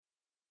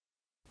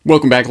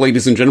Welcome back,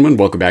 ladies and gentlemen.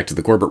 Welcome back to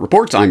the Corbett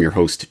Report. I'm your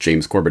host,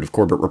 James Corbett of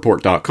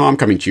CorbettReport.com,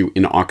 coming to you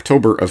in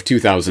October of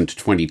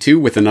 2022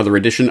 with another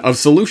edition of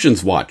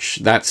Solutions Watch,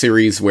 that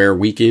series where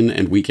week in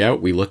and week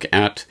out we look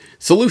at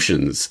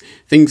solutions,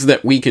 things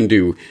that we can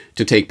do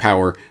to take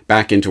power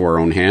back into our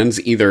own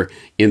hands, either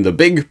in the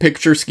big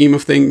picture scheme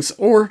of things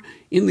or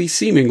in the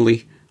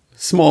seemingly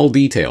small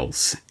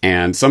details.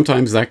 And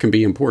sometimes that can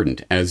be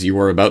important, as you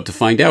are about to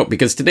find out,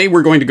 because today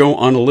we're going to go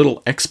on a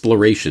little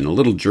exploration, a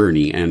little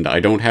journey, and I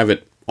don't have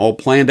it all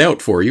planned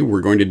out for you.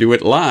 We're going to do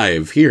it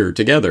live here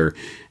together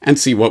and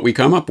see what we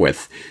come up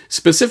with.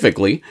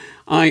 Specifically,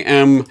 I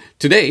am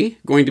today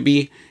going to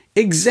be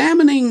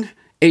examining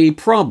a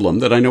problem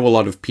that I know a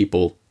lot of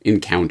people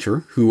encounter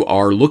who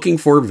are looking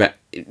for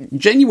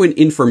genuine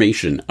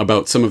information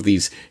about some of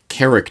these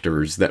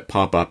characters that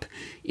pop up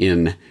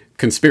in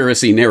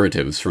conspiracy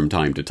narratives from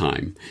time to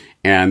time.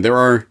 And there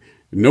are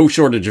no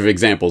shortage of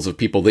examples of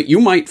people that you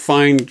might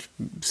find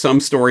some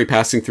story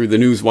passing through the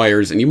news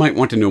wires and you might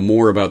want to know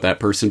more about that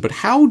person, but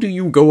how do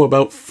you go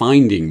about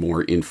finding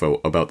more info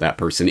about that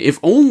person? If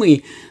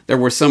only there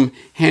were some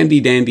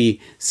handy-dandy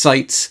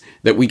sites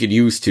that we could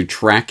use to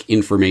track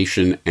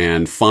information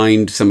and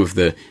find some of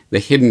the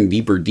hidden,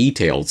 deeper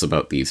details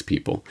about these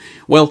people.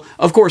 Well,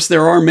 of course,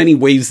 there are many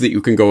ways that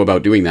you can go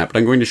about doing that, but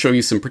I'm going to show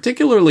you some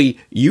particularly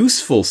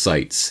useful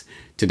sites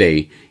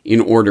today in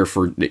order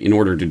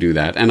to do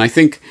that. And I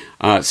think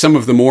some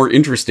of the more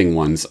interesting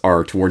ones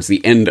are towards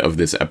the end of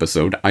this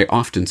episode. I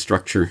often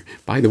structure,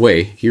 by the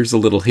way, here's a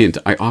little hint,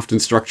 I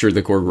often structure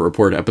the Corbett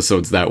Report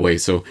episodes that way,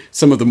 so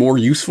some of the more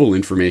useful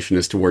information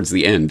is towards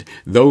the end.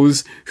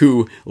 Those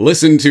who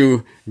listen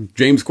to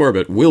James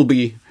Corbett will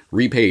be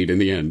repaid in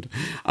the end.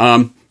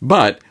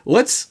 But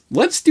let's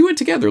do it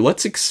together.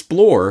 Let's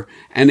explore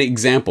an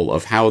example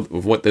of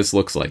what this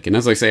looks like. And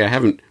as I say, I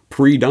haven't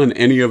pre-done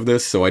any of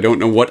this, so I don't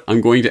know what I'm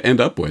going to end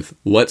up with.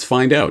 Let's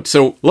find out.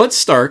 So let's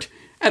start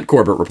at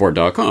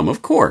CorbettReport.com.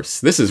 Of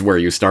course, this is where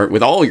you start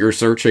with all your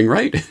searching,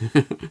 right?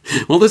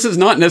 Well, this is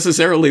not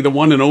necessarily the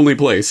one and only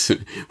place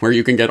where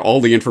you can get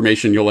all the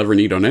information you'll ever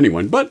need on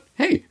anyone, but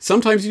hey,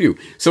 sometimes you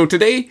do. So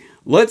today,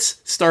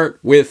 let's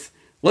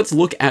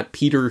look at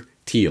Peter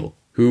Thiel,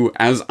 who,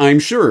 as I'm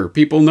sure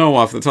people know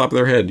off the top of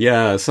their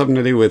head, something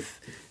to do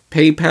with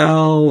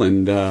PayPal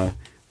and,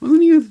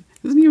 wasn't he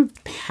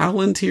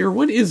Palantir?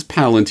 What is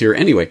Palantir?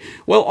 Anyway,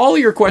 well, all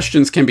your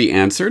questions can be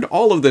answered.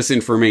 All of this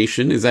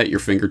information is at your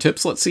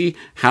fingertips. Let's see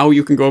how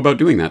you can go about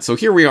doing that. So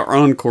here we are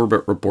on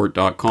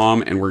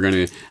CorbettReport.com, and we're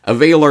going to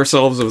avail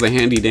ourselves of the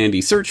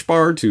handy-dandy search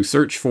bar to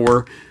search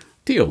for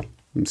Thiel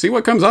and see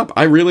what comes up.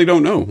 I really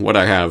don't know what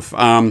I have.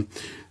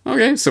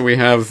 Okay, so we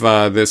have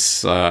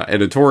this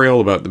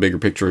editorial about the bigger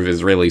picture of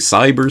Israeli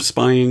cyber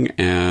spying,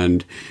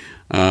 and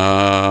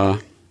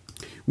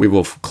we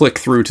will click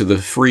through to the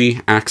free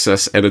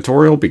access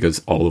editorial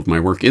because all of my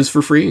work is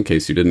for free, in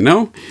case you didn't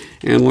know.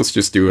 And let's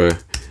just do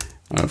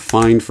a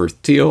find for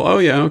Thiel. Oh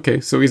yeah, okay,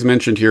 so he's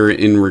mentioned here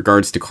in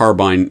regards to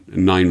Carbine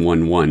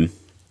 911,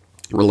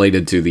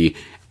 related to the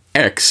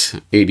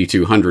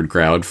X8200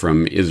 crowd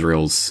from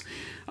Israel's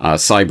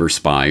cyber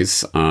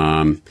spies.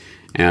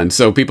 And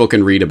so people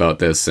can read about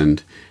this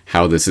and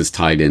how this is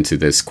tied into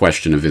this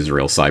question of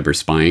Israel cyber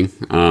spying.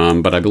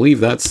 But I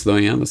believe that's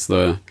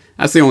the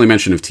only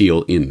mention of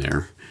Thiel in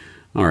there.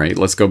 All right,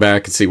 let's go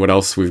back and see what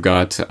else we've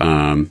got.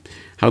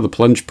 How the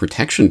plunge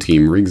protection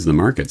team rigs the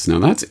markets. Now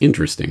that's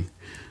interesting.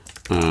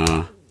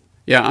 I'm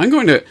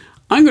going to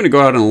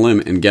go out on a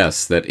limb and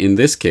guess that in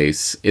this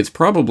case, it's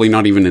probably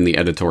not even in the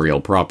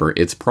editorial proper.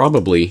 It's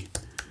probably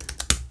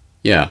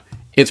in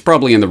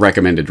the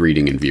recommended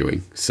reading and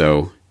viewing.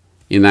 So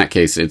in that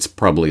case, it's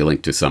probably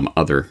linked to some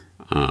other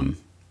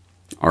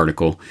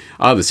article.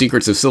 The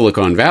Secrets of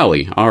Silicon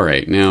Valley. All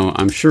right, now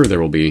I'm sure there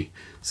will be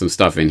some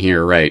stuff in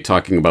here, right,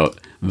 talking about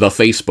the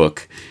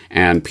Facebook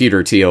and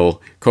Peter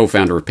Thiel,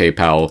 co-founder of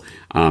PayPal,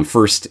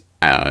 first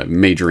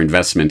major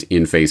investment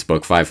in Facebook,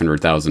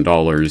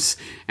 $500,000,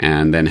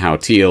 and then how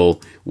Thiel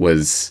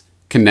was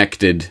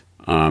connected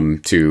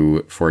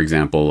to, for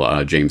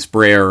example, James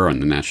Breyer on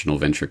the National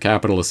Venture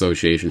Capital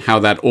Association, how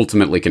that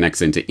ultimately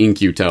connects into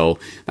In-Q-Tel.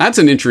 That's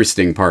an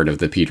interesting part of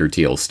the Peter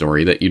Thiel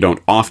story that you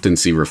don't often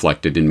see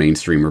reflected in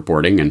mainstream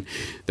reporting, and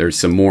there's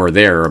some more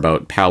there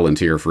about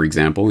Palantir, for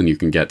example, and you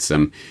can get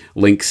some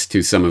links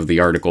to some of the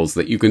articles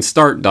that you can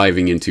start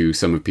diving into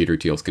some of Peter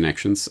Thiel's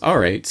connections. All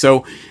right,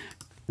 so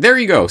there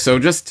you go. So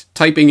just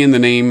typing in the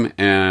name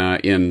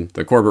in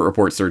the Corbett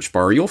Report search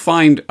bar, you'll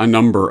find a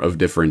number of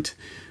different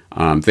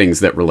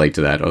things that relate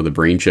to that. Oh, the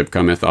brain chip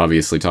cometh,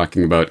 obviously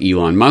talking about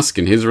Elon Musk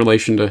and his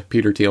relation to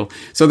Peter Thiel.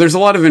 So there's a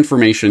lot of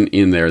information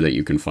in there that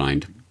you can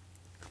find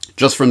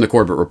just from the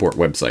Corbett Report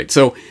website.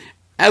 So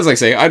as I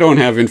say, I don't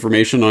have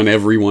information on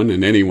everyone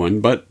and anyone,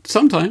 but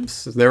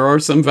sometimes there are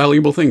some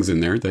valuable things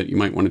in there that you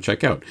might want to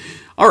check out.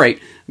 All right,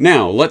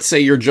 now let's say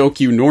you're Joe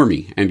Q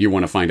Normie and you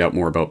want to find out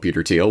more about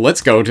Peter Thiel.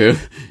 Let's go to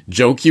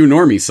Joe Q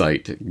Normie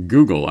site,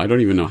 Google. I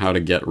don't even know how to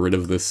get rid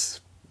of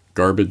this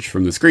garbage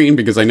from the screen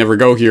because I never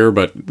go here,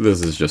 but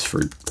this is just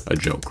for a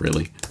joke,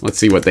 really. Let's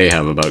see what they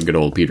have about good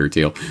old Peter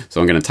Thiel. So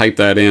I'm going to type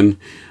that in.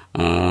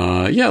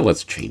 Yeah,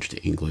 let's change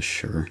to English,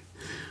 sure.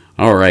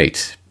 All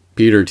right.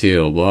 Peter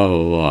Thiel, blah,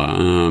 blah,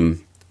 blah.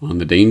 On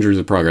the dangers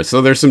of progress.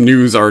 So there's some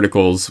news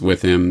articles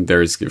with him.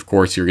 There's, of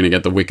course, you're going to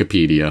get the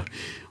Wikipedia,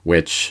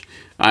 which,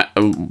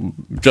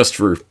 just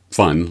for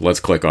fun,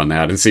 let's click on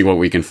that and see what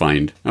we can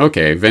find.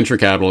 Okay, venture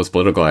capitalist,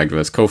 political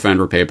activist,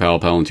 co-founder of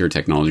PayPal, Palantir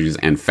Technologies,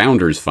 and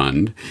Founders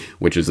Fund,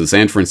 which is a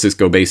San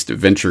Francisco-based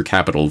venture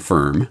capital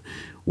firm,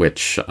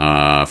 which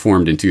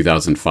formed in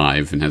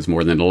 2005 and has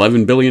more than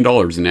 $11 billion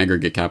in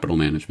aggregate capital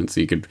management. So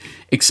you could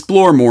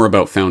explore more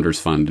about Founders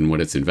Fund and what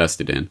it's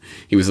invested in.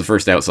 He was the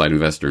first outside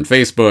investor in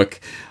Facebook,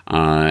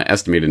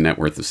 estimated net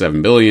worth of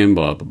 $7 billion,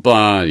 blah, blah,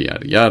 blah,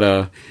 yada,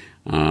 yada.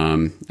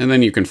 And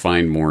then you can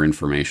find more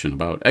information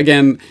about,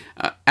 again,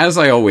 as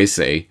I always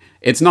say,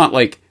 it's not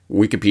like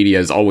Wikipedia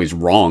is always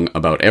wrong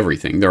about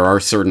everything. There are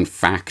certain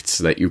facts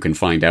that you can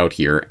find out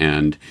here,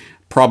 and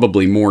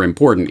probably more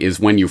important is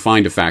when you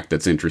find a fact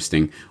that's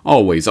interesting,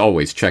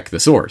 always check the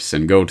source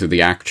and go to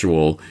the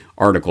actual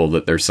article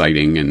that they're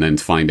citing and then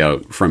find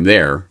out from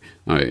there,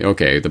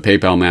 okay, the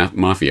PayPal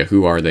mafia,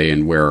 who are they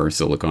and where are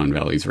Silicon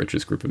Valley's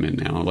richest group of men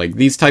now? Like,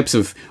 these types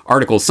of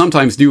articles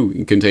sometimes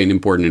do contain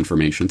important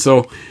information.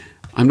 So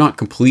I'm not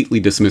completely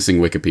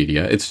dismissing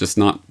Wikipedia. It's just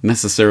not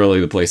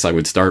necessarily the place I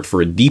would start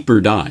for a deeper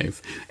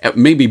dive.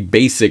 Maybe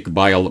basic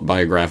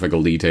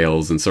biographical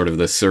details and sort of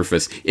the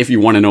surface, if you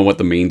want to know what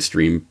the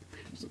mainstream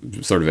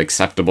sort of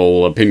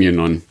acceptable opinion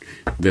on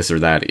this or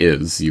that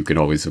is. You could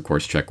always, of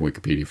course, check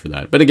Wikipedia for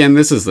that. But again,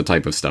 this is the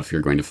type of stuff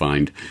you're going to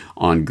find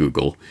on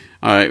Google.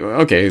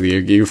 Okay,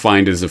 you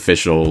find his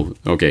official,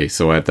 okay,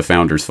 so at the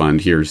Founders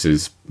Fund, here's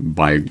his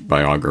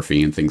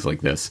biography and things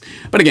like this.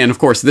 But again, of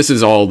course, this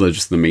is all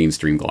just the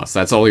mainstream gloss.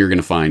 That's all you're going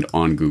to find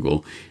on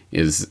Google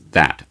is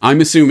that.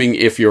 I'm assuming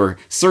if you're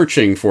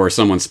searching for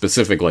someone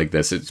specific like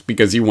this, it's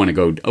because you want to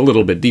go a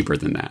little bit deeper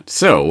than that.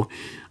 So,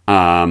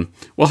 well,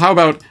 how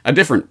about a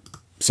different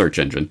search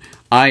engine?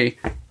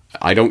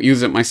 I don't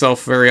use it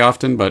myself very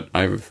often, but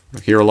I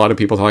hear a lot of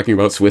people talking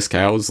about Swiss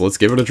cows. Let's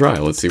give it a try.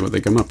 Let's see what they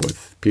come up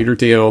with. Peter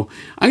Thiel.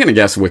 I'm going to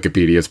guess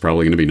Wikipedia is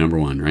probably going to be number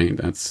one, right?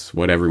 That's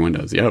what everyone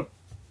does. Yep.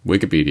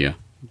 Wikipedia.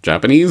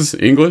 Japanese?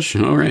 English?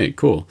 All right,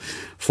 cool.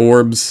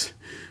 Forbes.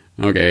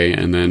 Okay,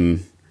 and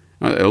then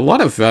a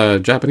lot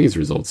of Japanese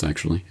results,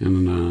 actually.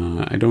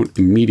 And I don't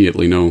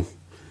immediately know.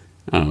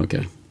 Oh,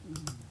 okay.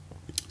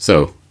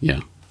 So,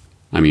 yeah.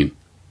 I mean,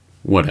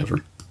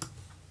 whatever.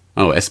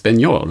 Oh,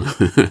 Espanol.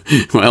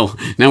 Well,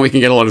 now we can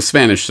get a lot of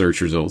Spanish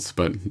search results,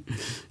 but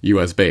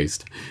U.S.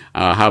 based.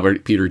 How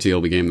about Peter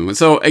Thiel became the one?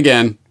 So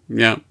again,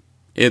 yeah,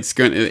 it's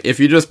going. If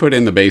you just put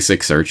in the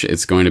basic search,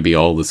 it's going to be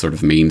all the sort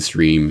of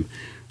mainstream,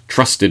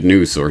 trusted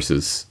news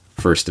sources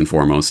first and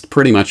foremost,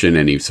 pretty much in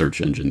any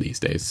search engine these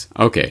days.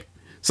 Okay,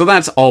 so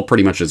that's all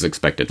pretty much as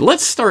expected.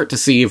 Let's start to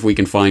see if we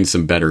can find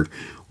some better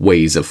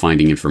ways of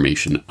finding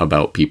information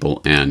about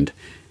people and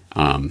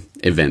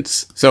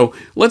events. So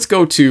let's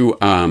go to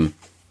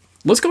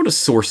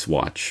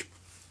SourceWatch.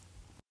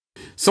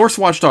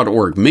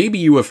 SourceWatch.org. Maybe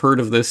you have heard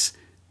of this.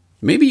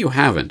 Maybe you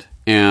haven't.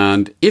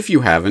 And if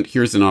you haven't,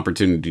 here's an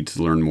opportunity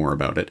to learn more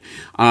about it.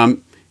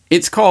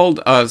 It's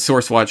called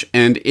SourceWatch,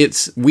 and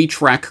we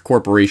track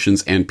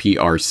corporations and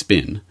PR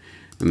spin.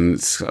 And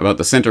it's about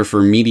the Center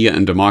for Media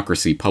and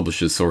Democracy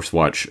publishes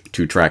SourceWatch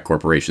to track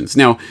corporations.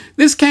 Now,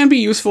 this can be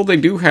useful. They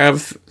do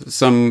have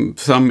some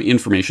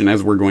information,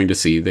 as we're going to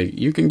see.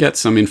 You can get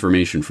some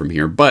information from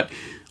here, but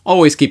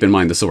always keep in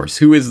mind the source.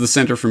 Who is the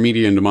Center for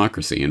Media and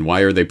Democracy, and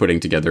why are they putting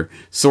together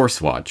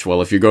SourceWatch?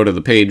 Well, if you go to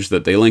the page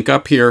that they link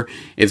up here,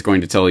 it's going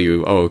to tell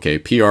you, oh, okay,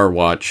 PR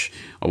Watch,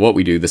 what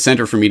we do. The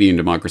Center for Media and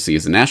Democracy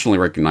is a nationally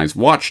recognized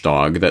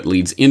watchdog that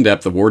leads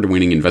in-depth,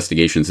 award-winning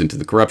investigations into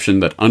the corruption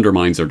that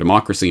undermines our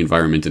democracy,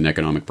 environment, and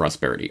economic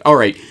prosperity. All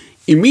right,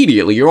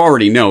 immediately, you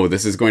already know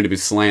this is going to be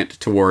slant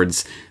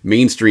towards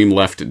mainstream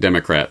left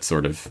Democrat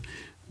sort of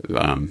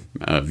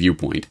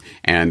viewpoint,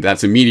 and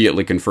that's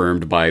immediately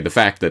confirmed by the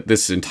fact that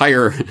this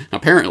entire,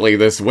 apparently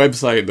this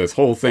website, this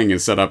whole thing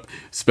is set up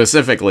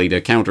specifically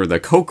to counter the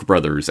Koch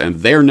brothers and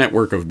their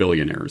network of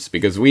billionaires,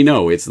 because we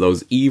know it's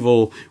those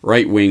evil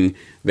right-wing,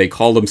 they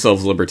call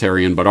themselves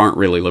libertarian but aren't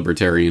really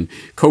libertarian,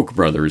 Koch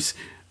brothers,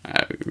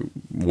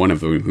 one of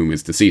whom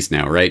is deceased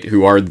now, right,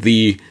 who are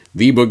the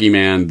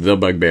boogeyman, the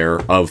bugbear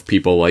of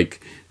people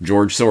like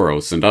George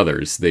Soros and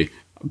others, the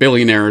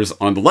billionaires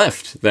on the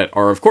left that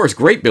are, of course,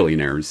 great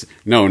billionaires.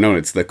 No,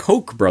 it's the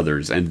Koch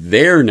brothers and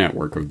their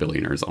network of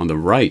billionaires on the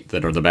right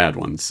that are the bad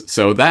ones.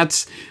 So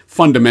that's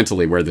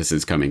fundamentally where this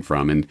is coming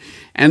from.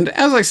 And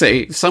as I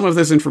say, some of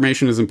this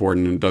information is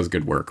important and does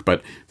good work.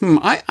 But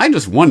I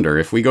just wonder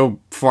if we go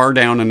far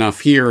down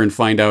enough here and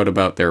find out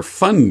about their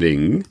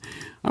funding,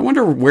 I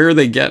wonder where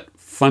they get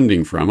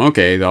funding from.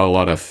 Okay, a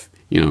lot of,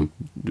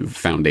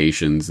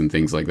 foundations and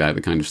things like that,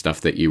 the kind of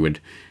stuff that you would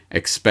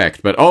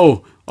expect. But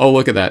oh,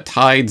 look at that,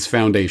 Tides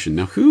Foundation.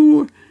 Now,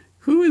 who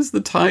is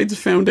the Tides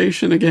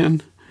Foundation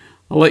again?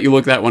 I'll let you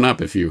look that one up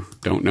if you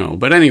don't know.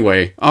 But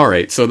anyway, all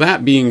right, so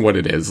that being what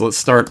it is, let's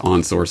start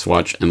on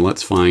SourceWatch and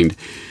let's find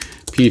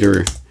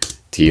Peter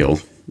Thiel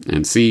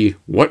and see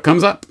what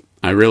comes up.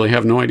 I really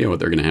have no idea what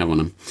they're going to have on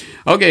them.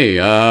 Okay,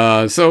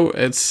 so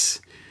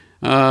it's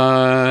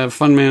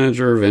fund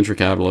manager, venture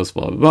capitalist,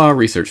 blah, blah, blah,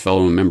 research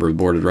fellow and member of the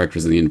board of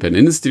directors of the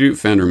Independent Institute,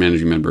 founder and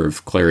managing member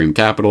of Clarium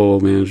Capital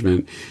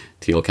Management,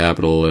 Teal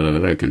Capital,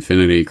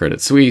 Confinity, Credit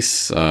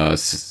Suisse,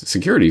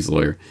 securities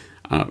lawyer.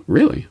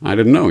 Really? I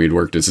didn't know he'd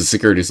worked as a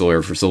securities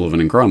lawyer for Sullivan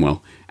and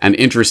Cromwell. An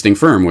interesting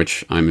firm,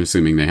 which I'm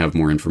assuming they have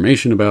more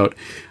information about.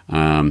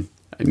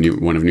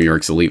 One of New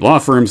York's elite law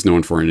firms,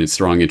 known for its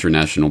strong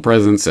international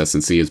presence.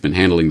 S&C has been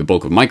handling the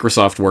bulk of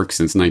Microsoft work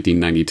since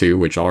 1992,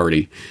 which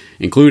already,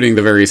 including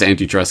the various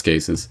antitrust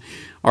cases,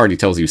 already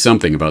tells you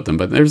something about them.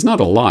 But there's not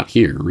a lot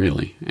here,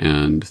 really.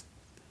 And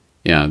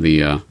yeah,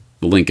 the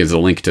link is a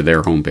link to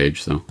their homepage.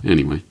 So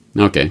anyway,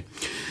 okay.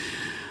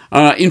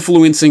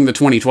 Influencing the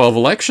 2012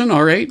 election.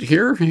 All right,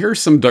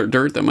 here's some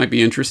dirt that might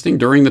be interesting.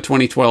 During the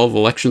 2012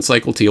 election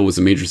cycle, Teal was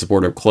a major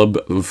supporter of Club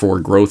for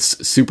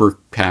Growth's Super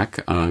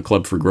PAC,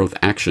 Club for Growth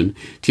Action.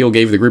 Teal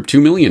gave the group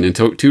 $2 million in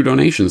two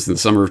donations in the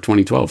summer of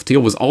 2012. Teal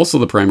was also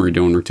the primary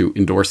donor to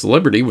Endorse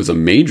Liberty, was a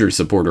major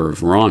supporter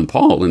of Ron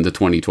Paul in the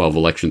 2012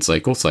 election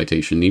cycle,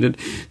 citation needed.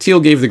 Teal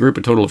gave the group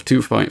a total of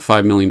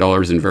 $2.5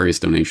 million in various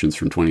donations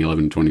from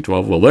 2011 to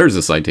 2012. Well, there's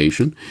a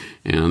citation,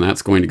 and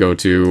that's going to go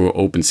to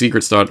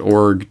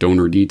opensecrets.org,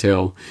 donor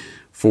detail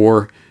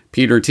for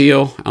Peter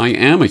Thiel. I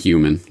am a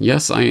human.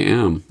 Yes, I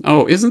am.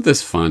 Oh, isn't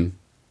this fun?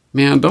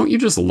 Man, don't you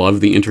just love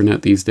the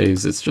internet these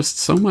days? It's just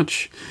so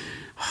much.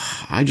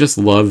 I just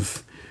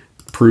love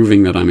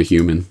proving that I'm a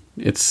human.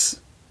 It's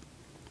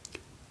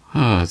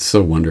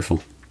so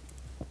wonderful.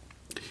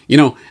 You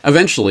know,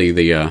 eventually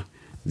the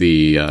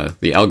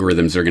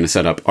algorithms are going to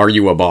set up, are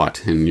you a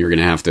bot? And you're going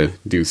to have to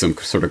do some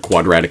sort of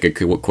quadratic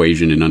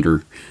equation in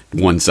under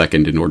 1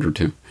 second in order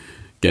to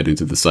get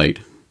into the site.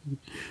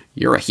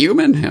 You're a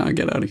human? Yeah,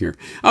 get out of here.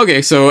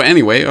 Okay, so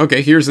anyway,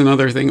 here's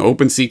another thing,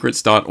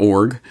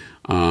 opensecrets.org,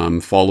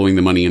 following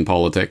the money in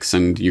politics,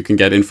 and you can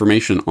get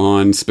information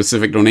on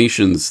specific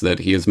donations that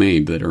he has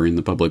made that are in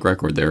the public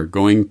record. They're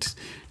and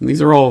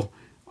these are all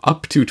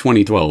up to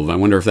 2012. I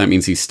wonder if that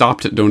means he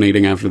stopped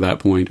donating after that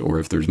point, or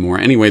if there's more.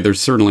 Anyway,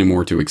 there's certainly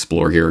more to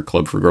explore here.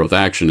 Club for Growth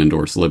Action,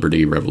 Endorse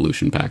Liberty,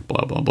 Revolution PAC,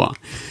 blah, blah, blah.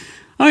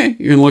 Okay,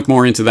 you can look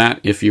more into that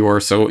if you are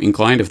so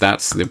inclined, if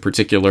that's the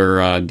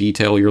particular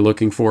detail you're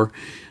looking for.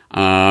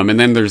 And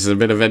then there's a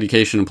bit of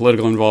education and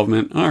political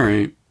involvement. All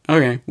right.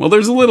 Okay. Well,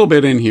 there's a little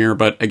bit in here,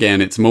 but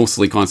again, it's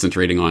mostly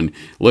concentrating on,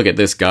 look at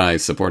this guy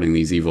supporting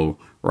these evil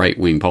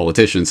right-wing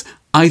politicians.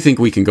 I think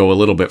we can go a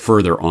little bit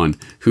further on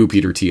who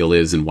Peter Thiel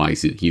is and why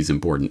he's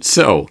important.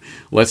 So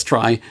let's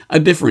try a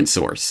different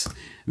source.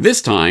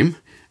 This time,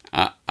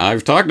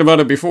 I've talked about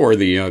it before,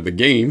 the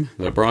game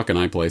that Brock and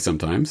I play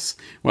sometimes.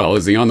 Well,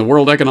 is he on the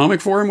World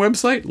Economic Forum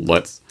website?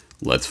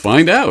 Let's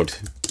find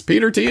out.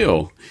 Peter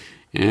Thiel.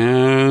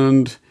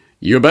 And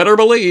you better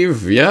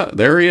believe, yeah,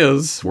 there he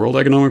is. World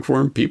Economic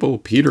Forum people,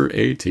 Peter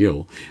A.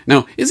 Thiel.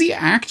 Now, is he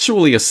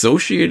actually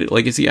associated,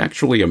 like, is he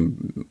actually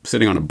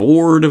sitting on a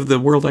board of the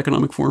World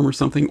Economic Forum or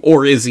something?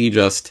 Or is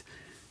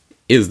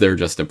there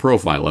just a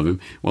profile of him?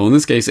 Well, in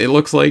this case, it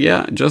looks like,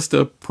 yeah, just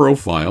a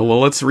profile. Well,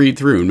 let's read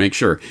through and make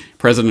sure.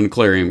 President of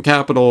Clarium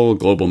Capital,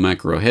 global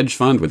macro hedge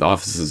fund with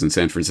offices in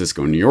San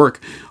Francisco and New York,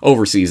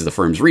 oversees the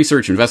firm's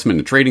research, investment,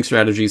 and trading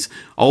strategies.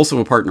 Also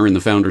a partner in the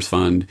Founders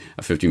Fund,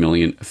 a $50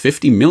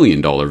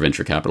 million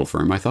venture capital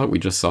firm. I thought we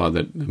just saw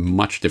that a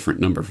much different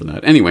number for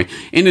that. Anyway,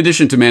 in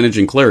addition to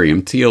managing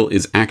Clarium, Thiel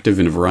is active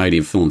in a variety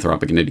of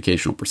philanthropic and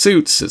educational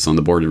pursuits. Sits on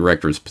the board of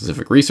directors of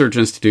Pacific Research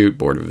Institute,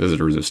 board of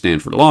visitors of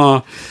Stanford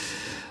Law,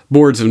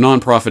 boards of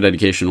nonprofit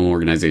educational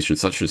organizations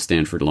such as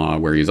Stanford Law,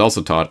 where he's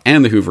also taught,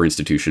 and the Hoover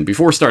Institution.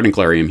 Before starting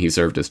Clarium, he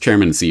served as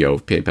chairman and CEO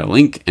of PayPal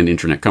Inc., an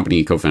internet company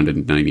he co-founded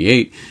in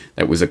 1998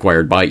 that was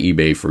acquired by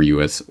eBay for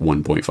US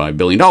 $1.5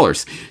 billion.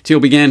 Thiel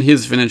began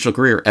his financial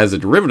career as a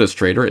derivatives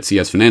trader at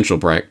CS Financial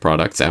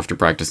Products after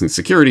practicing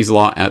securities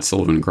law at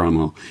Sullivan &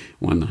 Cromwell.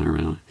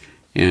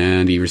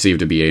 And he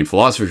received a BA in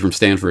philosophy from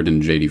Stanford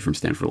and a JD from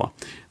Stanford Law.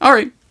 All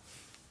right.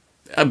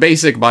 A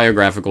basic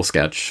biographical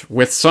sketch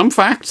with some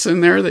facts in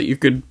there that you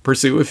could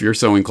pursue if you're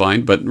so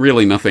inclined, but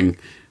really nothing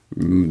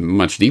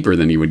much deeper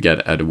than you would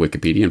get out of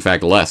Wikipedia. In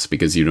fact, less,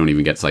 because you don't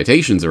even get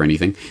citations or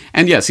anything.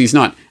 And yes, he's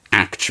not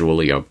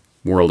actually a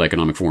World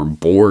Economic Forum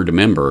board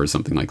member or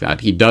something like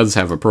that. He does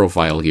have a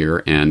profile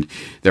here, and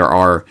there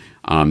are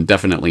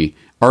definitely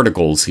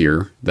articles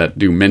here that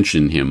do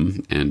mention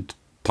him and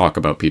talk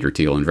about Peter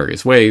Thiel in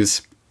various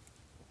ways.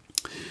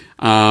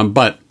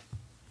 But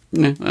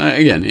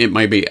again, it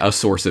might be a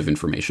source of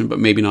information, but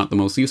maybe not the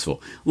most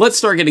useful. Let's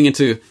start getting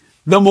into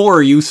the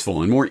more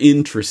useful and more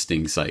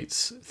interesting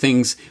sites.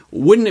 Things,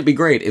 wouldn't it be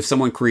great if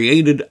someone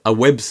created a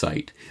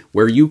website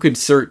where you could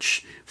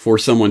search for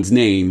someone's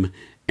name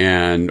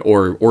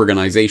or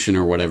organization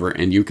or whatever,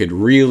 and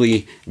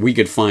we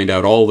could find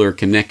out all their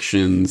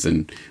connections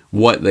and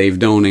what they've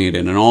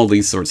donated and all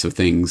these sorts of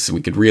things.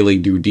 We could really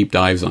do deep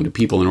dives onto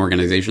people and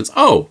organizations.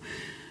 Oh,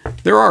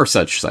 there are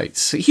such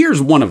sites.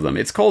 Here's one of them.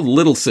 It's called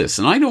Little Sis,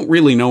 and I don't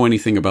really know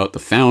anything about the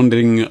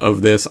founding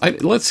of this.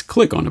 Let's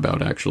click on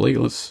about, actually.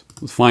 Let's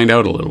find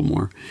out a little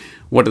more.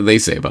 What do they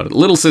say about it?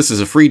 LittleSys is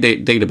a free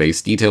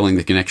database detailing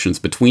the connections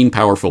between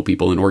powerful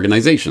people and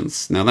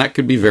organizations. Now that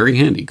could be very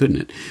handy,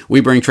 couldn't it? We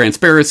bring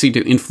transparency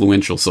to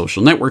influential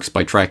social networks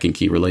by tracking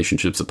key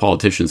relationships of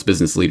politicians,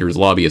 business leaders,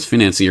 lobbyists,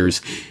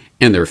 financiers,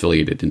 and their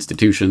affiliated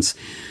institutions.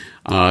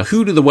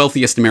 Who do the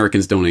wealthiest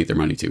Americans donate their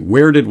money to?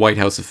 Where did White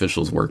House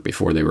officials work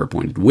before they were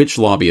appointed? Which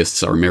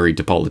lobbyists are married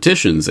to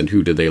politicians, and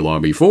who do they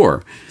lobby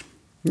for?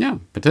 Yeah,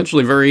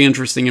 potentially very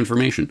interesting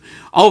information.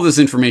 All of this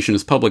information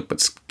is public, but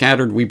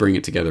scattered. We bring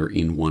it together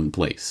in one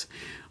place.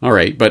 All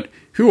right, but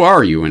who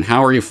are you, and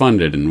how are you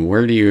funded, and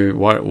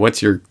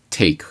what's your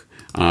take?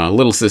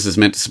 LittleSys is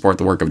meant to support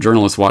the work of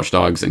journalists,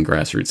 watchdogs, and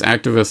grassroots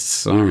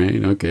activists. All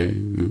right, okay.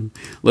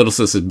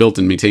 LittleSys is built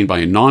and maintained by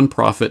a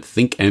non-profit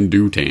think and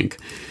do tank.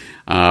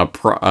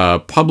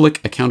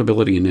 Public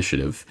Accountability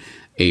Initiative,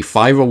 a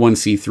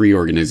 501c3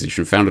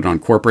 organization founded on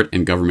corporate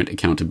and government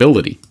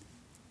accountability.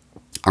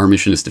 Our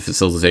mission is to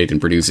facilitate and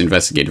produce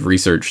investigative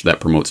research that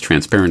promotes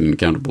transparent and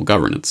accountable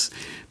governance.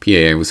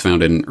 PAI was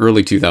founded in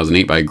early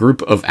 2008 by a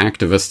group of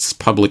activists,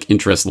 public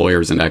interest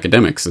lawyers, and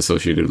academics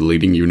associated with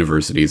leading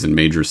universities and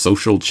major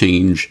social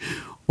change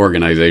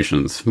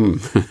organizations.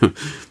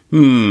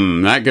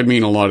 That could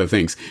mean a lot of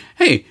things.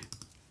 Hey,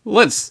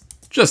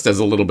 just as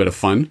a little bit of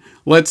fun,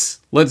 let's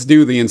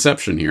do the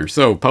inception here.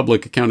 So,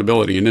 Public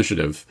Accountability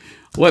Initiative.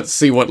 Let's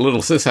see what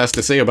LittleSys has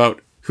to say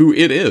about who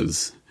it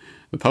is.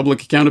 The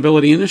Public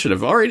Accountability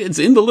Initiative. All right, it's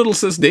in the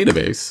LittleSys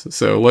database.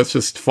 So let's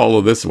just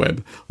follow this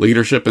web.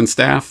 Leadership and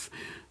staff.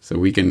 So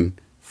we can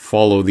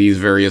follow these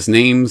various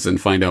names and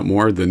find out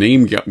more. The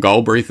name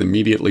Galbraith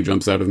immediately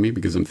jumps out of me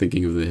because I'm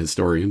thinking of the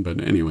historian.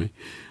 But anyway.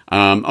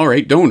 All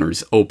right,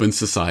 donors. Open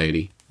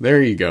Society.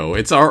 There you go.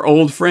 It's our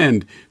old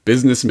friend,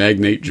 business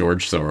magnate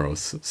George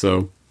Soros.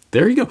 So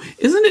there you go.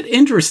 Isn't it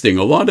interesting?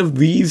 A lot of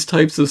these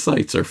types of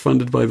sites are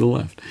funded by the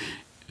left.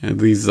 And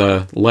these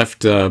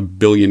left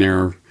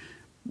billionaire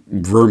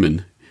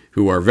vermin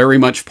who are very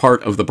much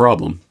part of the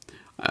problem.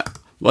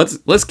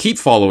 Let's keep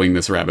following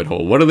this rabbit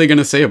hole. What are they going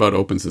to say about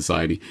Open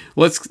Society?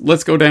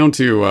 Let's go down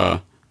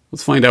to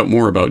let's find out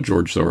more about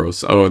George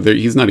Soros. Oh,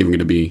 he's not even going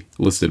to be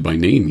listed by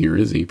name here,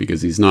 is he?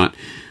 Because he's not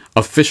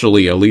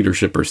officially a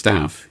leadership or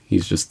staff.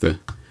 He's just the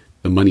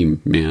money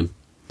man.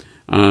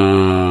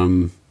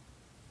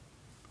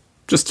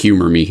 Just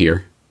humor me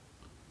here.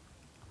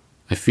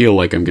 I feel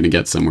like I'm going to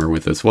get somewhere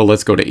with this. Well,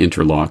 let's go to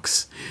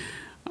Interlocks.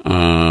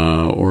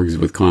 Orgs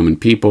with common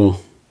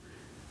people.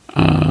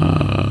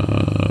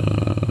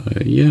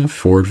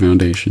 Ford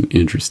Foundation.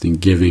 Interesting.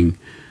 Giving.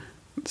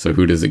 So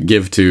who does it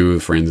give to?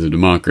 Friends of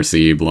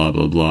Democracy. Blah,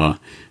 blah, blah.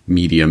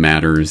 Media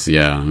Matters.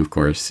 Yeah, of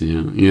course.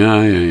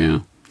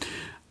 Yeah.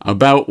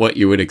 About what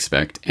you would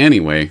expect.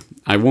 Anyway,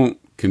 I won't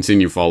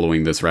continue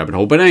following this rabbit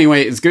hole. But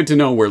anyway, it's good to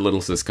know where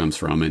LittleSys comes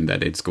from and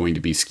that it's going to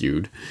be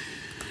skewed.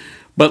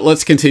 But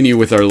let's continue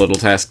with our little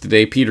task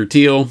today. Peter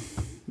Thiel.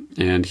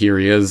 And here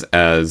he is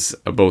as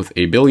both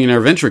a billionaire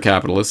venture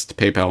capitalist,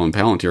 PayPal and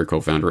Palantir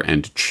co-founder,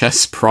 and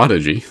chess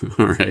prodigy,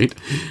 all right,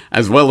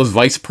 as well as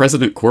vice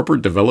president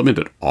corporate development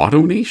at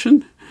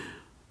AutoNation?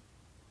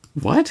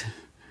 What?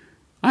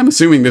 I'm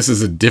assuming this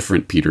is a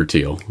different Peter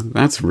Thiel.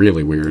 That's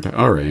really weird.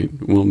 All right,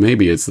 well,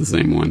 maybe it's the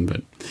same one,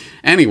 but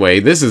anyway,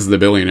 this is the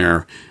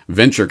billionaire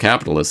venture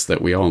capitalist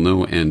that we all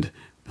know and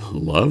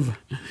love?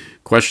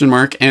 Question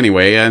mark.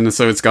 Anyway, and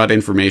so it's got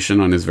information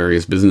on his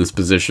various business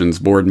positions,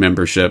 board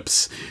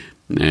memberships,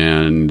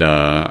 and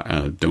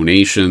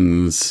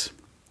donations,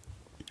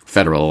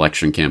 federal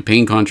election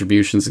campaign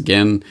contributions.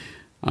 Again,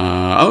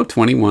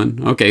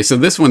 21. Okay, so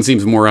this one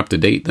seems more up to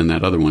date than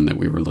that other one that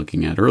we were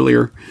looking at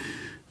earlier.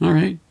 All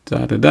right,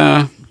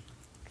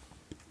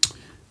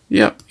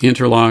 Yep,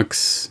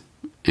 interlocks,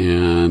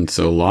 and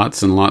so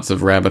lots and lots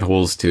of rabbit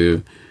holes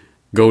to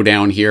go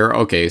down here.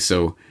 Okay,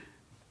 so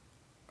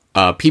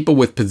people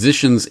with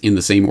positions in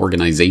the same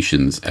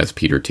organizations as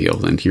Peter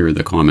Thiel, and here are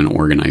the common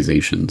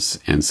organizations.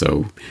 And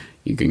so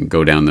you can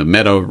go down the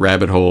Meta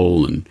rabbit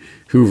hole and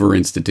Hoover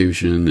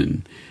Institution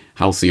and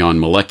Halcyon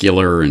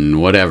Molecular and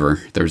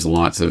whatever. There's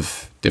lots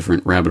of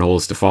different rabbit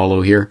holes to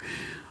follow here.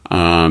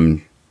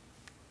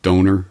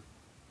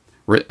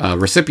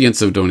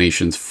 Recipients of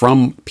donations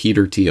from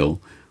Peter Thiel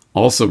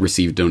also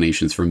received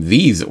donations from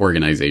these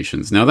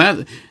organizations.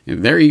 Now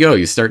there you go.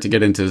 You start to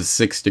get into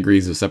 6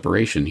 degrees of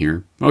separation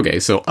here. Okay,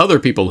 so other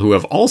people who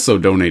have also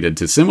donated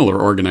to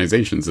similar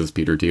organizations as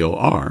Peter Thiel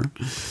are,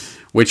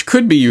 which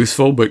could be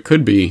useful, but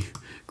could be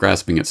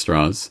grasping at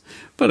straws.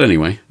 But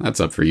anyway, that's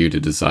up for you to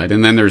decide.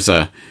 And then there's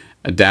a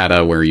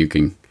data where you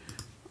can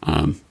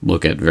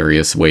look at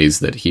various ways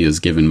that he has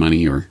given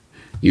money or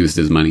used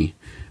his money.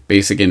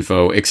 Basic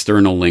info,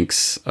 external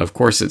links. Of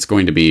course, it's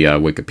going to be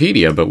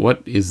Wikipedia, but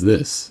what is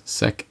this?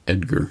 Sec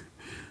Edgar.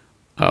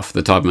 Off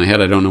the top of my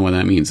head, I don't know what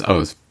that means.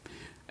 Oh, it's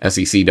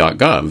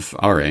sec.gov.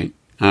 All right.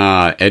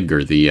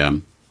 Edgar,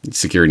 the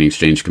Security and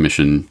Exchange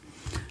Commission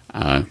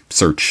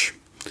search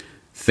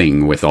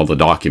thing with all the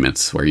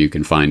documents where you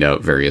can find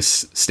out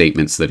various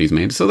statements that he's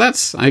made. So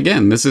that's,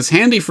 again, this is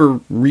handy for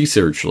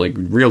research, like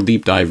real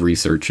deep dive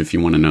research if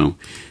you want to know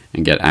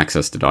and get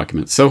access to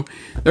documents. So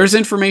there's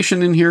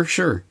information in here,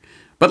 sure.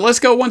 But let's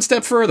go one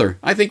step further.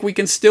 I think we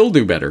can still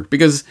do better,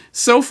 because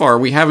so far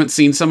we haven't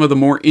seen some of the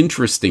more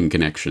interesting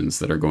connections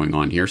that are going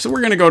on here. So we're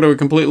going to go to a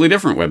completely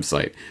different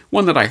website,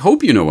 one that I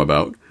hope you know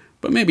about,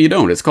 but maybe you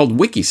don't. It's called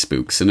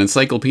Wikispooks, an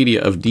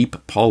encyclopedia of deep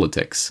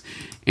politics.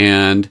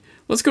 And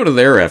let's go to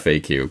their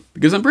FAQ,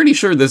 because I'm pretty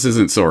sure this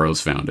isn't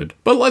Soros founded.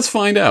 But let's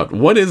find out.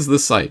 What is the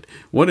site?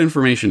 What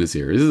information is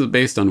here? Is it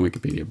based on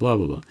Wikipedia? Blah,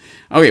 blah, blah.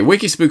 Okay,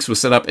 Wikispooks was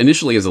set up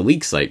initially as a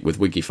leak site with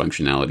wiki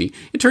functionality.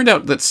 It turned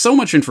out that so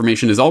much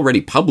information is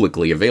already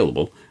publicly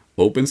available.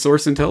 Open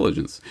source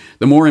intelligence.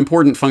 The more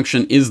important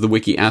function is the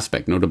wiki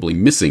aspect, notably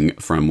missing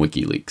from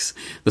WikiLeaks.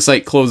 The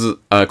site closed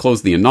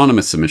the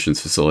anonymous submissions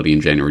facility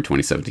in January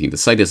 2017. The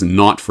site is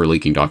not for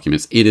leaking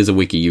documents. It is a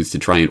wiki used to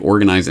try and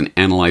organize and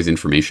analyze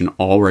information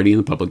already in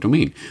the public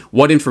domain.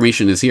 What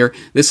information is here?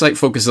 This site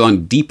focuses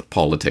on deep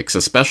politics,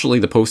 especially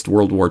the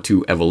post-World War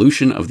II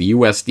evolution of the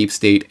US deep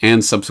state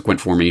and subsequent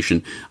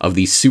formation of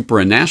the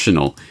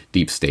supranational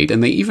deep state.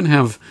 And they even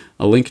have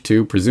a link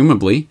to,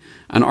 presumably,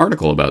 an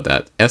article about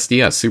that.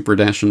 SDS,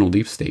 Supranational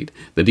Deep State.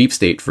 The deep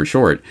state, for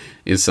short,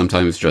 is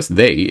sometimes just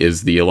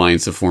is the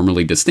alliance of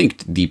formerly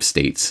distinct deep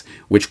states,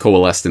 which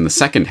coalesced in the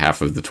second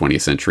half of the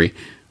 20th century,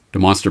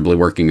 demonstrably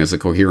working as a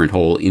coherent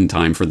whole in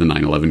time for the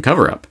 9/11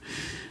 cover-up.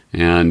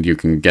 And you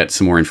can get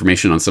some more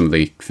information on some of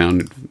the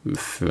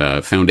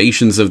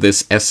foundations of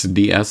this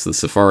SDS, the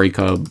Safari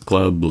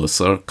Club, Le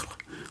Cercle.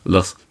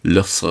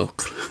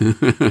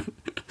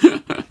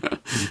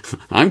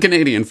 I'm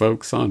Canadian,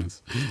 folks,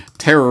 honest.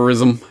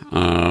 Terrorism,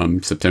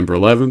 September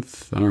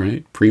 11th, all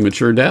right.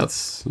 Premature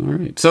deaths, all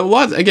right. So,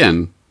 lots,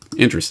 again,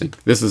 interesting.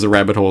 This is a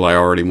rabbit hole I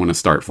already want to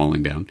start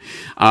falling down.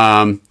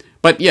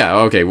 But yeah,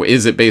 okay,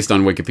 is it based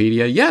on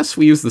Wikipedia? Yes,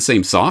 we use the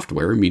same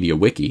software,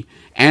 MediaWiki,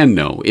 and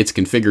no, it's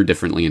configured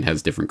differently and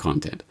has different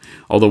content.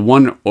 Although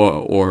one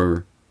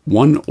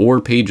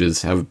or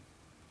pages have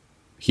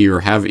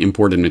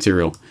imported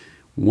material.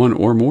 One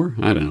or more?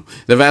 I don't know.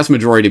 The vast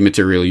majority of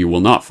material you will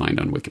not find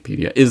on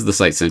Wikipedia. Is the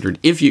site censored?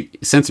 If you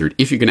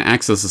can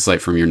access the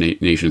site from your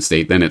nation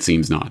state, then it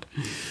seems not.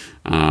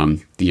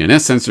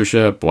 DNS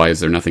censorship. Why is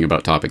there nothing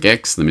about topic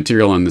X? The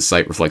material on this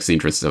site reflects the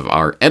interests of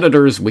our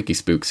editors.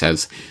 Wikispooks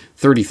has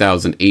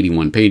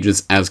 30,081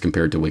 pages as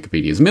compared to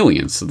Wikipedia's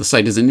millions, so the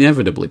site is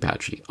inevitably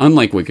patchy.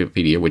 Unlike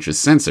Wikipedia, which is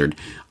censored,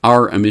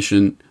 our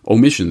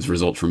omissions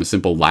result from a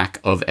simple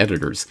lack of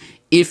editors.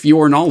 If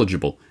you're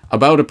knowledgeable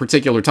about a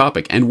particular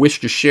topic and wish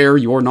to share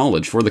your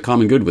knowledge for the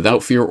common good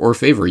without fear or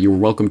favor, you are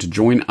welcome to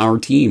join our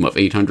team of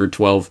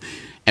 812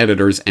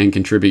 editors and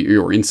contribute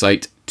your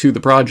insight to the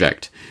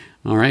project.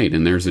 All right,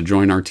 and there's a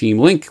Join Our Team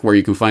link where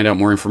you can find out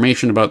more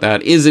information about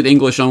that. Is it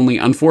English only?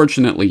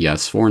 Unfortunately,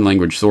 yes. Foreign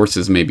language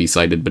sources may be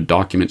cited, but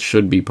documents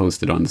should be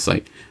posted on the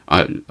site.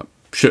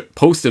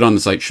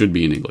 Should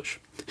be in English.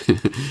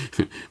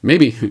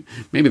 maybe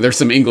there's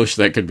some English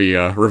that could be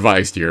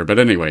revised here, but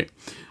anyway.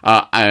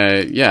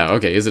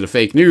 Okay, is it a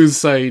fake news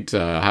site?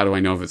 How do I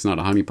know if it's not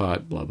a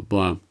honeypot? Blah, blah,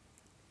 blah.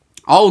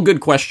 All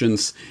good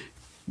questions.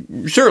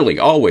 Surely,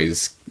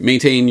 always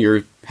maintain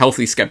your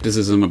healthy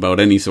skepticism about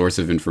any source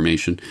of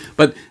information.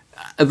 But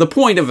the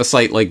point of a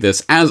site like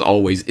this, as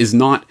always, is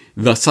not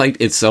the site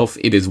itself.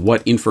 It is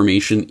what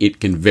information it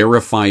can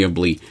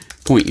verifiably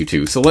point you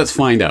to. So let's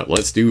find out.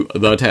 Let's do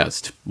the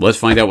test. Let's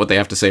find out what they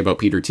have to say about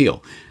Peter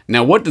Thiel.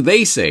 Now, what do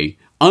they say?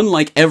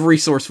 Unlike every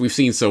source we've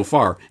seen so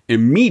far,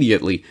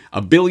 immediately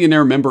a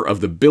billionaire member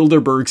of the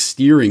Bilderberg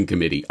Steering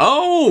Committee.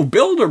 Oh,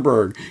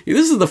 Bilderberg!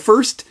 This is the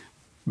first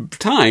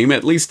time,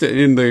 at least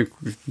in the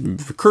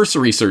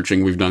cursory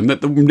searching we've done,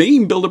 that the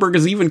name Bilderberg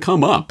has even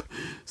come up.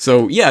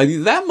 So yeah,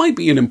 that might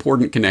be an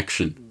important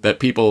connection that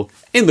people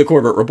in the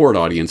Corbett Report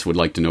audience would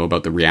like to know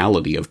about the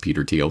reality of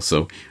Peter Thiel.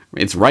 So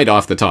it's right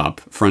off the top,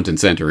 front and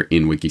center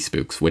in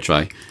Wikispooks, which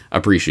I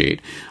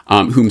appreciate.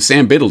 Whom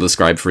Sam Biddle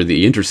described for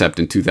The Intercept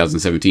in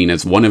 2017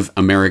 as one of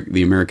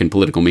the American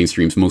political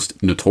mainstream's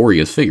most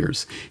notorious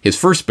figures. His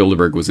first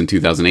Bilderberg was in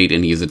 2008,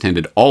 and he has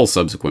attended all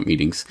subsequent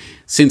meetings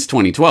since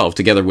 2012,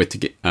 together with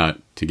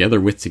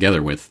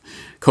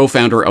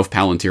co-founder of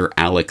Palantir,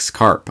 Alex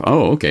Karp.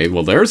 Oh, okay,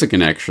 well there's a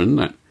connection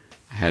that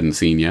I hadn't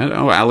seen yet.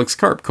 Oh, Alex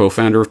Karp,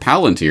 co-founder of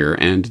Palantir,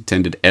 and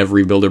attended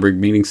every Bilderberg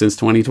meeting since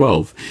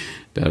 2012.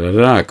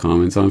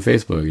 Comments on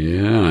Facebook.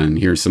 Yeah, and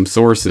here's some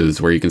sources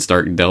where you can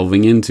start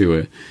delving into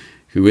it.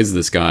 Who is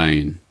this guy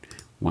and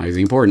why is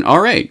he important?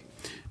 All right.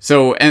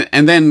 So,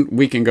 and then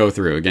we can go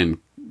through again.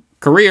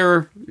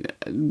 Career,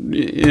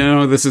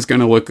 this is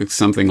going to look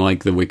something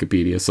like the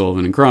Wikipedia.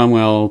 Sullivan and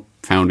Cromwell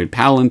founded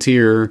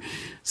Palantir.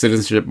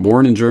 Citizenship,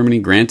 born in Germany,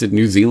 granted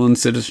New Zealand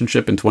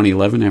citizenship in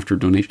 2011 after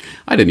donation.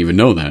 I didn't even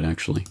know that,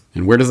 actually.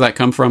 And where does that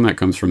come from? That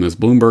comes from this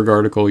Bloomberg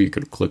article. You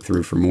could click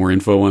through for more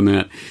info on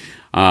that.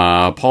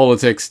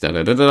 Politics,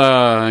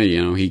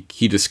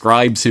 he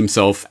describes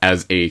himself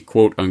as a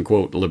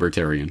quote-unquote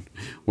libertarian,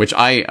 which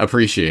I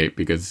appreciate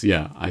because,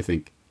 I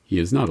think he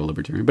is not a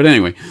libertarian. But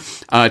anyway,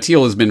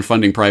 Thiel has been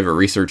funding private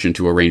research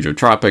into a range of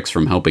topics,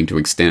 from helping to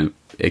extend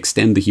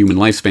the human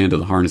lifespan to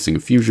the harnessing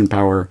of fusion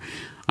power.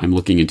 I'm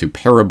looking into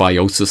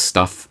parabiosis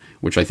stuff,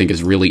 which I think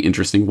is really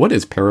interesting. What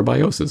is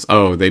parabiosis?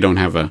 Oh, they don't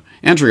have a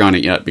entry on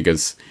it yet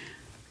because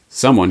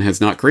someone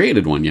has not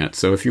created one yet.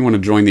 So if you want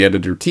to join the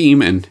editor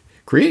team and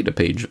create a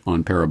page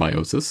on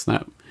parabiosis,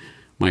 that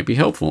might be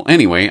helpful.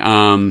 Anyway,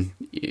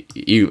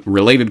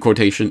 related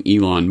quotation,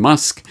 Elon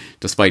Musk,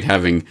 despite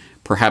having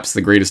perhaps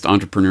the greatest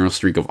entrepreneurial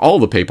streak of all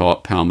the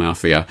PayPal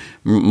mafia,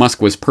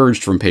 Musk was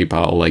purged from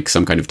PayPal like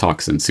some kind of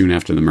toxin soon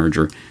after the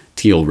merger.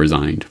 Thiel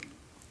resigned.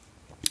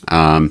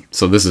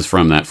 So this is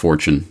from that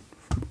Fortune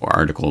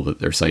article that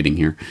they're citing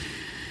here.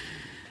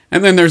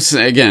 And then there's,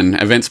 again,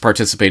 events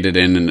participated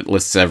in, and it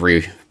lists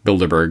every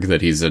Bilderberg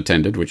that he's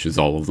attended, which is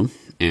all of them.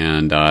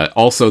 And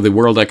also the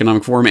World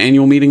Economic Forum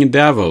annual meeting in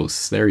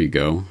Davos. There you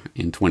go,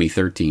 in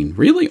 2013.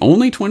 Really?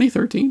 Only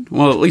 2013?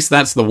 Well, at least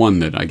that's the one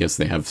that I guess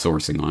they have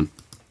sourcing on.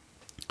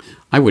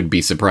 I would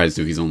be surprised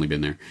if he's only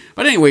been there.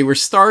 But anyway, we're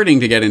starting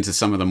to get into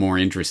some of the more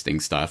interesting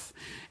stuff.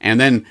 And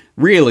then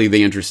really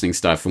the interesting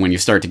stuff when you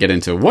start to get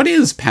into what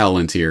is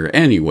Palantir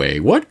anyway?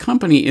 What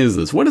company is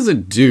this? What does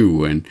it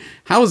do? And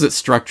how is it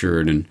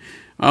structured? And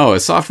a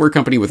software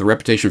company with a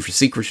reputation for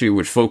secrecy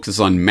which focuses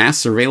on mass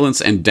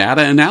surveillance and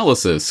data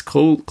analysis,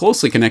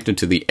 closely connected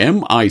to the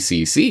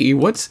MICC.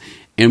 What's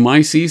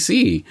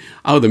MICC?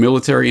 Oh, the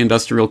Military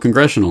Industrial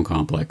Congressional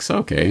Complex.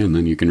 Okay, and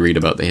then you can read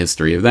about the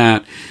history of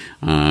that.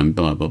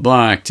 Blah, blah,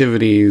 blah,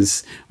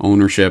 activities,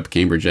 ownership,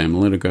 Cambridge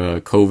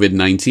Analytica,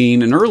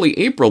 COVID-19. In early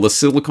April, the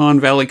Silicon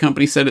Valley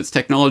company said its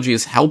technology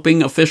is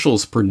helping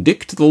officials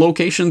predict the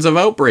locations of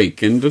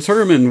outbreak and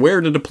determine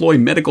where to deploy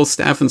medical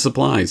staff and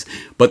supplies.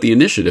 But the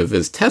initiative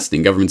is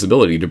testing government's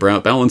ability to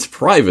balance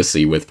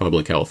privacy with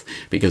public health,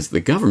 because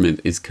the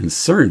government is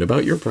concerned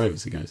about your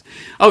privacy, guys.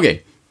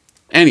 Okay,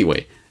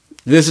 anyway,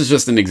 this is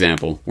just an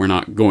example. We're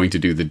not going to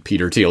do the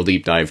Peter Thiel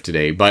deep dive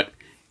today, but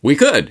we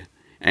could.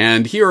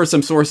 And here are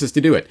some sources to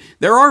do it.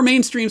 There are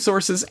mainstream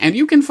sources, and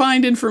you can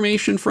find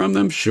information from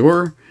them.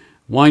 Sure,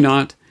 why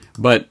not?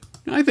 But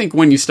I think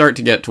when you start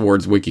to get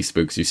towards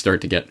Wikispooks, you start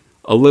to get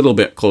a little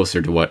bit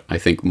closer to what I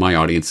think my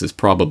audience is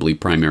probably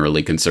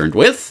primarily concerned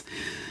with.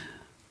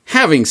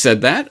 Having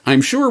said that,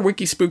 I'm sure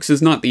Wikispooks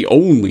is not the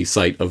only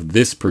site of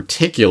this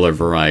particular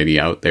variety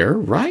out there,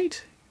 right?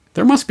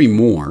 There must be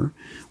more.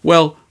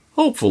 Well,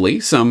 hopefully,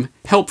 some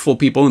helpful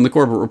people in the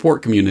Corbett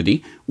Report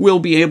community will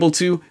be able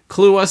to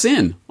clue us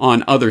in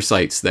on other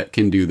sites that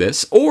can do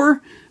this,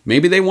 or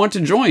maybe they want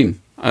to join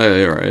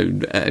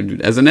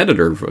as an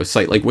editor for a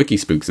site like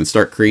Wikispooks and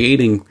start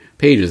creating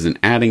pages and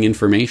adding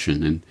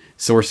information and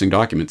sourcing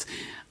documents.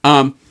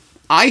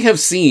 I have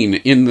seen,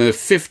 in the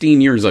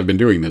 15 years I've been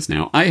doing this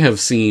now, I have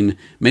seen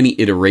many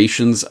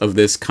iterations of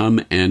this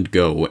come and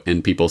go,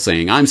 and people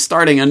saying, I'm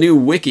starting a new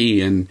wiki,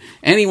 and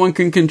anyone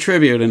can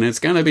contribute, and it's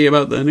going to be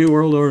about the New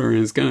World Order, and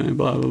it's going to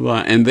blah, blah,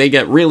 blah. And they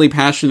get really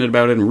passionate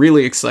about it and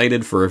really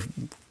excited for a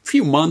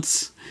few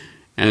months,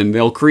 and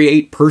they'll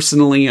create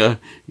personally a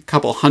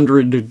couple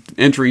hundred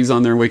entries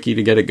on their wiki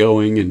to get it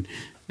going,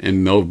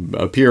 and they'll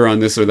appear on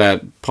this or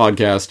that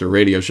podcast or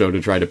radio show to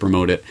try to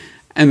promote it.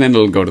 And then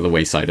it'll go to the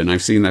wayside. And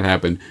I've seen that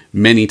happen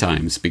many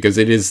times because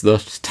it is the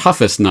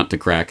toughest nut to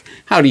crack.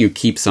 How do you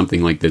keep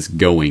something like this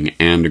going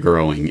and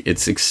growing?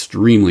 It's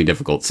extremely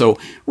difficult. So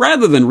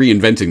rather than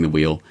reinventing the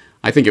wheel,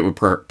 I think it would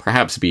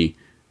perhaps be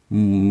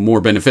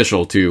more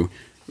beneficial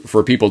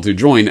for people to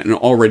join an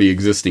already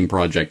existing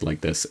project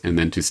like this and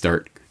then to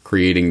start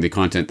creating the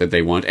content that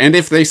they want. And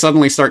if they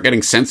suddenly start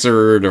getting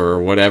censored or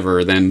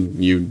whatever, then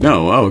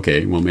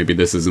okay, well, maybe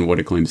this isn't what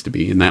it claims to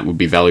be, and that would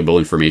be valuable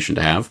information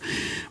to have.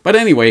 But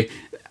anyway,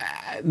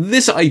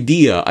 this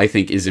idea, I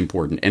think, is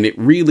important, and it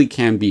really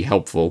can be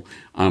helpful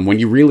when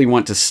you really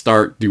want to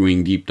start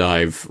doing deep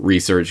dive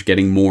research,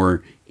 getting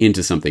more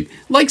into something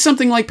like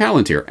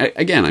Palantir.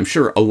 Again, I'm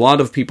sure a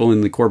lot of people in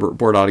the Corbett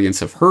Report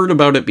audience have heard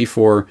about it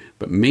before,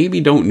 but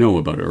maybe don't know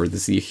about it. Or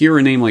you hear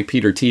a name like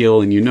Peter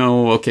Thiel, and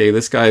okay,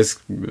 this guy's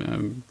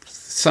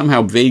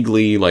somehow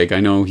vaguely, I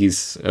know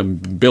he's a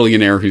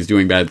billionaire who's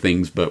doing bad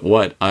things, but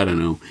what? I don't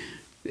know.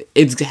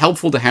 It's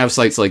helpful to have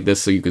sites like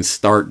this so you can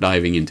start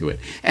diving into it.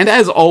 And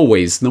as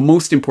always, the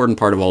most important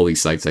part of all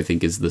these sites, I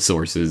think, is the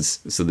sources,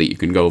 so that you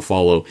can go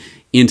follow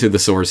into the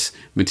source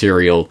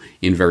material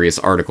in various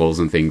articles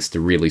and things to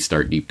really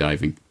start deep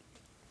diving.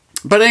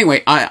 But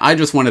anyway, I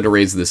just wanted to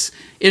raise this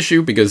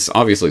issue because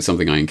obviously it's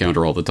something I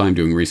encounter all the time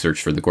doing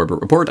research for the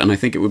Corbett Report, and I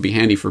think it would be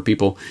handy for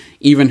people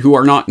even who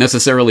are not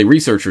necessarily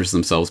researchers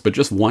themselves, but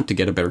just want to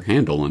get a better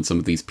handle on some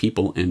of these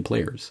people and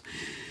players.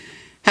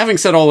 Having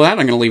said all that,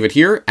 I'm going to leave it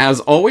here. As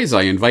always,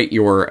 I invite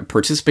your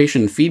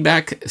participation and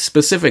feedback,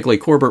 specifically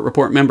Corbett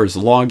Report members.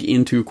 Log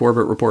into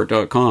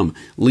CorbettReport.com.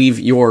 Leave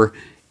your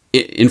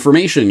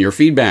information, your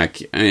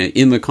feedback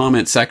in the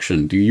comment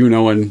section. Do you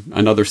know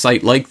another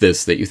site like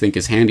this that you think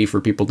is handy for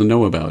people to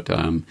know about?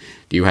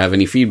 Do you have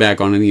any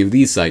feedback on any of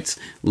these sites?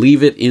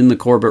 Leave it in the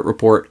Corbett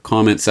Report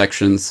comment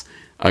section.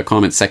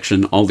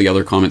 All the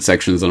other comment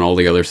sections on all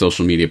the other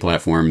social media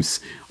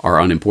platforms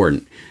are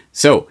unimportant.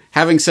 So,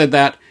 having said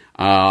that,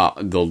 I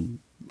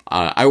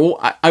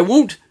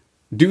won't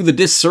do the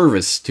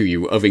disservice to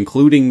you of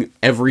including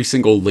every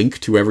single link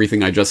to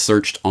everything I just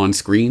searched on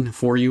screen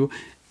for you.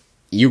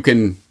 You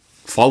can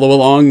follow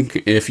along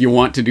if you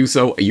want to do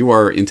so. You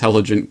are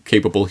intelligent,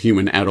 capable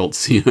human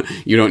adults. You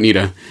don't need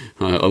a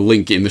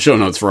link in the show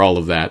notes for all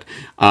of that.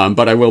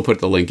 But I will put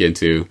the link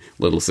into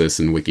Little Sis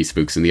and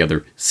Wikispooks and the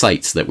other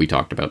sites that we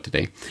talked about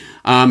today.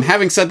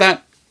 Having said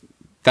that,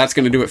 that's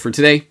going to do it for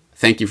today.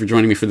 Thank you for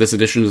joining me for this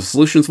edition of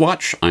Solutions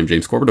Watch. I'm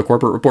James Corbett of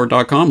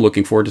CorbettReport.com.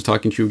 Looking forward to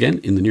talking to you again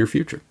in the near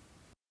future.